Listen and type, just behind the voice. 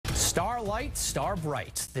Starlight, star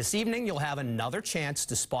bright. This evening, you'll have another chance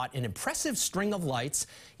to spot an impressive string of lights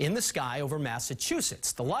in the sky over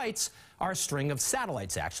Massachusetts. The lights are a string of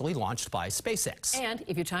satellites, actually, launched by SpaceX. And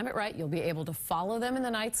if you time it right, you'll be able to follow them in the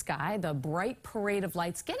night sky. The bright parade of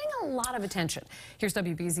lights getting a lot of attention. Here's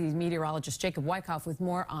WBZ meteorologist Jacob Wycoff with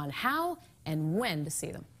more on how and when to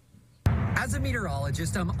see them. As a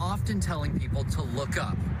meteorologist, I'm often telling people to look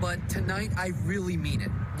up, but tonight I really mean it.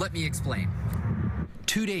 Let me explain.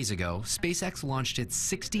 2 days ago, SpaceX launched its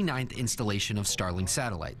 69th installation of Starlink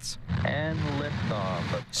satellites. And liftoff.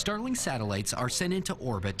 Starlink satellites are sent into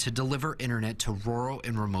orbit to deliver internet to rural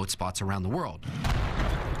and remote spots around the world,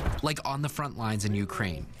 like on the front lines in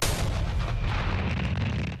Ukraine.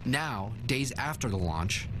 Now, days after the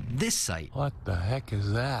launch, this site, What the heck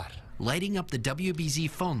is that? lighting up the WBZ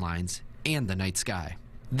phone lines and the night sky.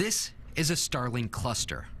 This is a Starlink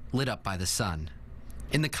cluster, lit up by the sun.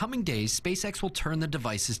 In the coming days, SpaceX will turn the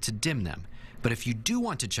devices to dim them. But if you do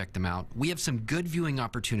want to check them out, we have some good viewing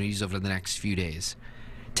opportunities over the next few days.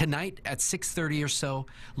 Tonight at 6:30 or so,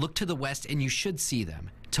 look to the west and you should see them.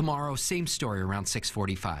 Tomorrow, same story around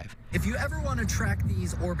 6:45. If you ever want to track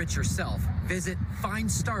these orbits yourself, visit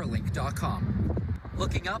findstarlink.com.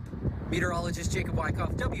 Looking up, meteorologist Jacob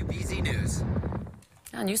Wycoff, WBZ News.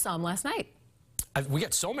 And you saw them last night. We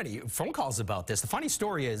get so many phone calls about this. The funny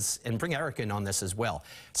story is, and bring Eric in on this as well,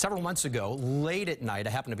 several months ago, late at night, I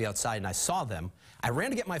happened to be outside and I saw them. I ran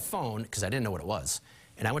to get my phone because I didn't know what it was.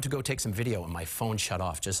 And I went to go take some video and my phone shut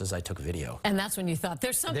off just as I took video. And that's when you thought,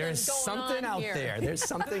 there's something There's going something on out here. there. There's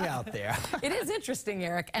something out there. It is interesting,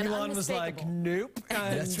 Eric, and Elon was like, nope,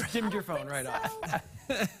 and dimmed your phone right off.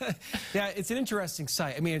 Yeah, it's an interesting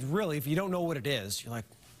sight. I mean, it's really, if you don't know what it is, you're like,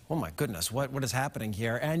 oh my goodness, what is happening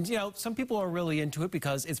here? And, you know, some people are really into it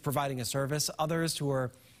because it's providing a service. Others who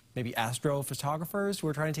are maybe astrophotographers who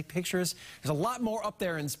are trying to take pictures. There's a lot more up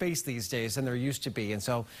there in space these days than there used to be. And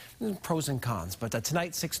so pros and cons. But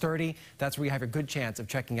tonight, 6:30, that's where you have a good chance of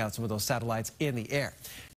checking out some of those satellites in the air.